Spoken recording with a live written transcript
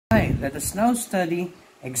Alright, let us now study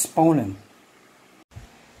exponent.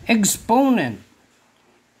 Exponent.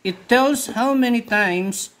 It tells how many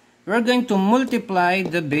times we're going to multiply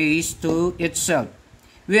the base to itself.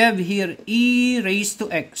 We have here e raised to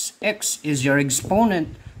x. X is your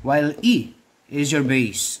exponent while e is your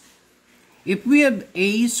base. If we have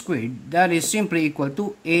a squared, that is simply equal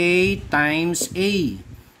to a times a.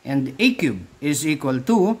 And a cubed is equal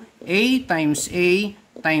to a times a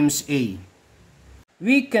times a.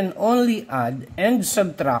 We can only add and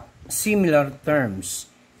subtract similar terms,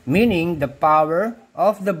 meaning the power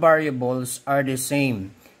of the variables are the same.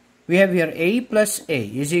 We have here a plus a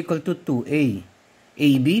is equal to 2a.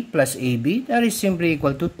 ab plus ab, that is simply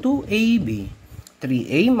equal to 2ab.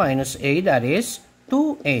 3a minus a, that is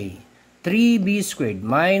 2a. 3b squared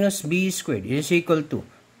minus b squared is equal to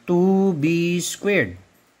 2b squared.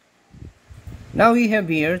 Now we have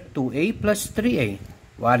here 2a plus 3a.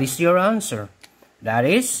 What is your answer? That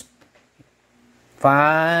is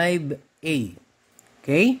 5a.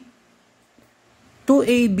 Okay?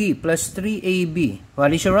 2ab plus 3ab.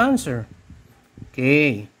 What is your answer?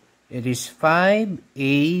 Okay. It is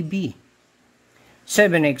 5ab.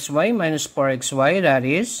 7xy minus 4xy. That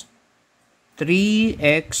is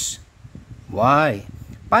 3xy.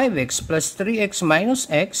 5x plus 3x minus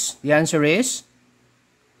x. The answer is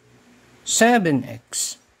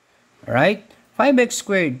 7x. Alright? 5x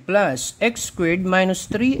squared plus x squared minus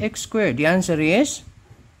 3x squared. The answer is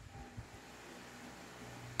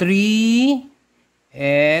 3x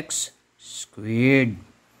squared.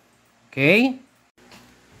 Okay?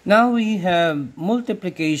 Now we have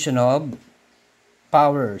multiplication of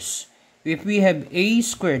powers. If we have a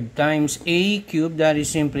squared times a cubed, that is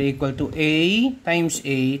simply equal to a times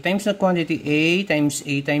the quantity a times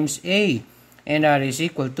a times a. And that is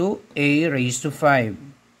equal to a raised to 5.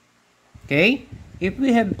 Okay? If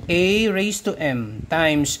we have a raised to m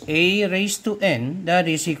times a raised to n, that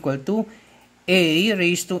is equal to a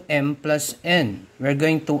raised to m plus n. We're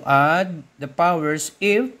going to add the powers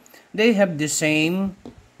if they have the same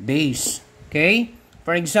base. Okay?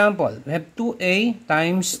 For example, we have 2a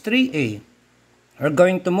times 3a. We're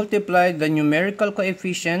going to multiply the numerical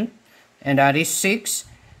coefficient, and that is 6.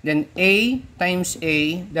 Then a times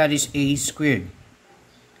a, that is a squared.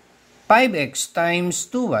 5x times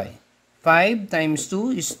 2y. 5 times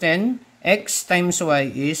 2 is 10. X times y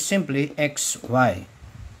is simply xy.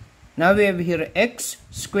 Now we have here x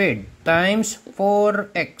squared times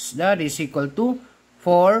 4x. That is equal to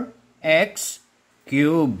 4x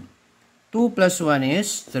cubed. 2 plus 1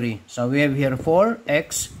 is 3. So we have here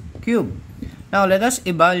 4x cubed. Now let us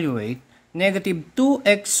evaluate negative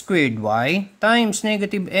 2x squared y times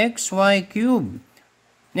negative xy cubed.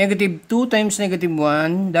 Negative 2 times negative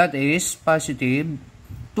 1, that is positive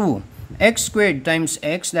 2. X squared times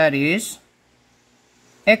x, that is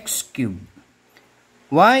x cubed.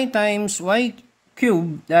 Y times y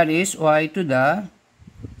cubed, that is y to the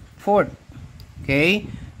 4th. Okay?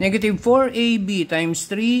 Negative 4ab times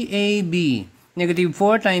 3ab. Negative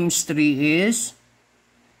 4 times 3 is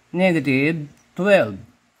negative 12.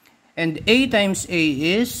 And a times a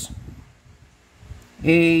is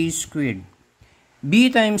a squared. B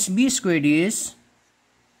times b squared is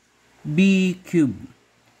b cubed.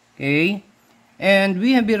 Okay? And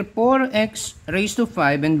we have here 4x raised to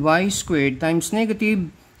 5 and y squared times negative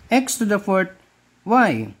x to the 4th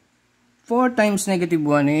y. 4 times negative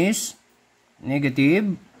 1 is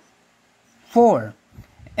negative 4.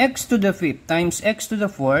 X to the 5th times x to the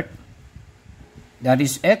 4th, that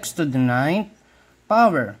is x to the 9th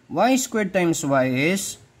power. Y squared times y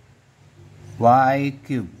is y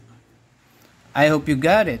cubed. I hope you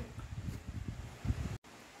got it.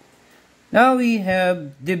 Now we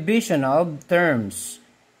have division of terms.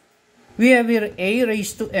 We have here a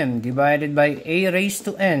raised to m divided by a raised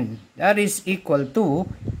to n. That is equal to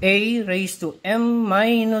a raised to m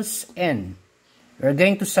minus n. We're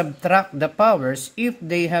going to subtract the powers if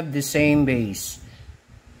they have the same base.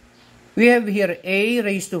 We have here a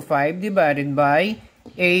raised to 5 divided by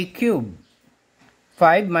a cubed.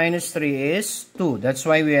 5 minus 3 is 2. That's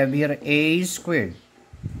why we have here a squared.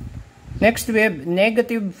 Next we have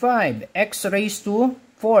negative 5. X raised to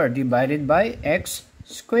 4 divided by x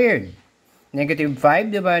squared. Negative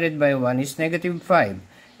 5 divided by 1 is negative 5.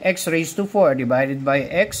 X raised to 4 divided by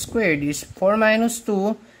x squared is 4 minus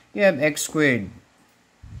 2. You have x squared.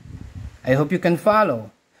 I hope you can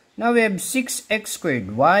follow. Now we have 6x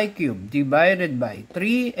squared y cubed divided by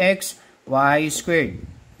 3x y squared.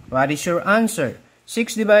 What is your answer?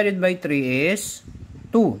 6 divided by 3 is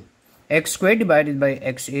 2. X squared divided by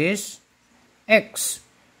x is x.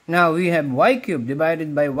 Now we have y cubed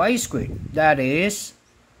divided by y squared. That is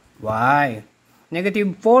y. Negative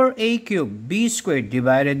 4a cubed b squared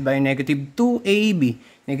divided by negative 2ab.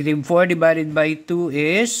 Negative 4 divided by 2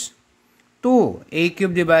 is 2. A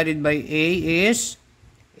cubed divided by a is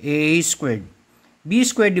a squared. B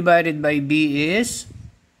squared divided by b is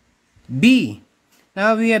b.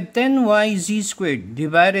 Now we have 10yz squared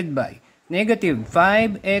divided by negative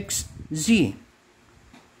 5xz.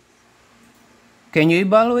 Can you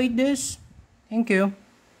evaluate this? Thank you.